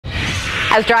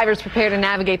As drivers prepare to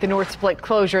navigate the North Split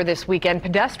closure this weekend,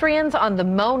 pedestrians on the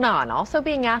Monon also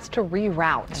being asked to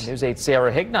reroute. News 8's Sarah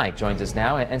Hignite joins us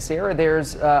now. And Sarah,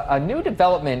 there's a new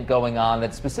development going on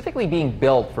that's specifically being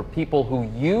built for people who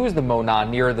use the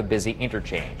Monon near the busy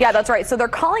interchange. Yeah, that's right. So they're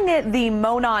calling it the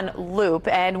Monon Loop.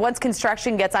 And once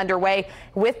construction gets underway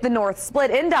with the North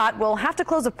Split, NDOT will have to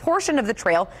close a portion of the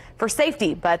trail for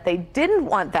safety. But they didn't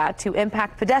want that to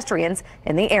impact pedestrians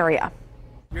in the area.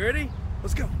 You ready?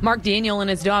 Let's go. Mark Daniel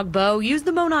and his dog Bo use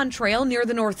the Monon Trail near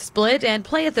the North Split and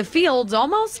play at the fields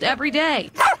almost every day.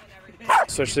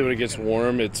 Especially when it gets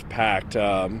warm, it's packed.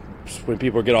 When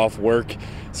people get off work,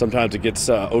 sometimes it gets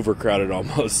overcrowded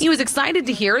almost. He was excited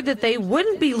to hear that they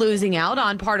wouldn't be losing out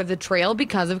on part of the trail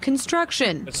because of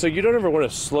construction. So you don't ever want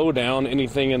to slow down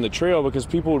anything in the trail because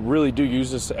people really do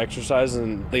use this to exercise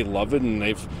and they love it and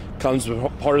they've comes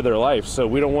part of their life. So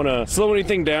we don't want to slow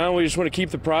anything down. We just want to keep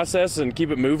the process and keep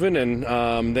it moving, and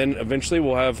then eventually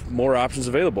we'll have more options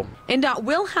available. NDOT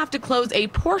will have to close a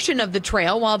portion of the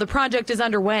trail while the project is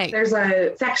underway. There's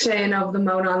a section of the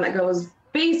Monon that goes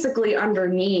basically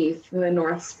underneath the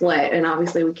North Split, and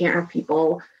obviously we can't have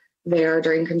people there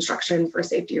during construction for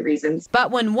safety reasons. But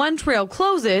when one trail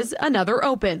closes, another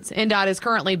opens. NDOT is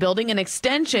currently building an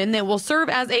extension that will serve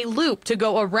as a loop to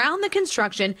go around the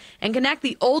construction and connect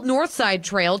the old North Side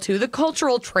Trail to the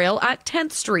Cultural Trail at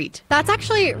 10th Street. That's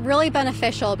actually really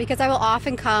beneficial because I will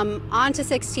often come onto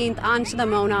 16th, onto the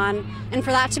Monon, and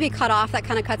for that to be cut off, that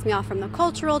kind of cuts me off from the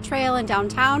Cultural Trail and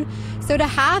downtown. So to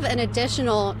have an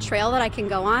additional trail that I can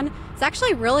go on, it's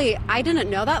actually really, I didn't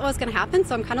know that was going to happen,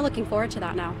 so I'm kind of looking forward to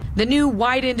that now. The new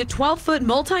widened 12-foot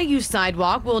multi-use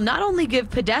sidewalk will not only give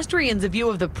pedestrians a view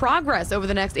of the progress over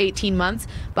the next 18 months,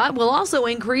 but will also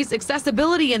increase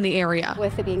accessibility in the area.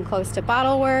 With it being close to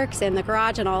Bottle Works and the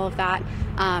garage and all of that,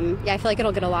 yeah, I feel like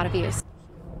it'll get a lot of use.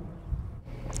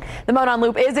 The Monon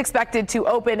Loop is expected to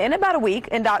open in about a week.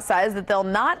 NDOT says that they'll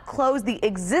not close the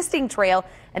existing trail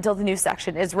until the new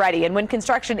section is ready. And when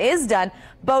construction is done,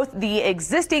 both the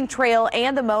existing trail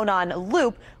and the Monon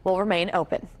Loop will remain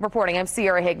open. Reporting, I'm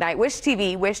Sarah Hignite, Wish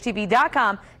TV,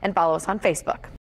 wishtv.com, and follow us on Facebook.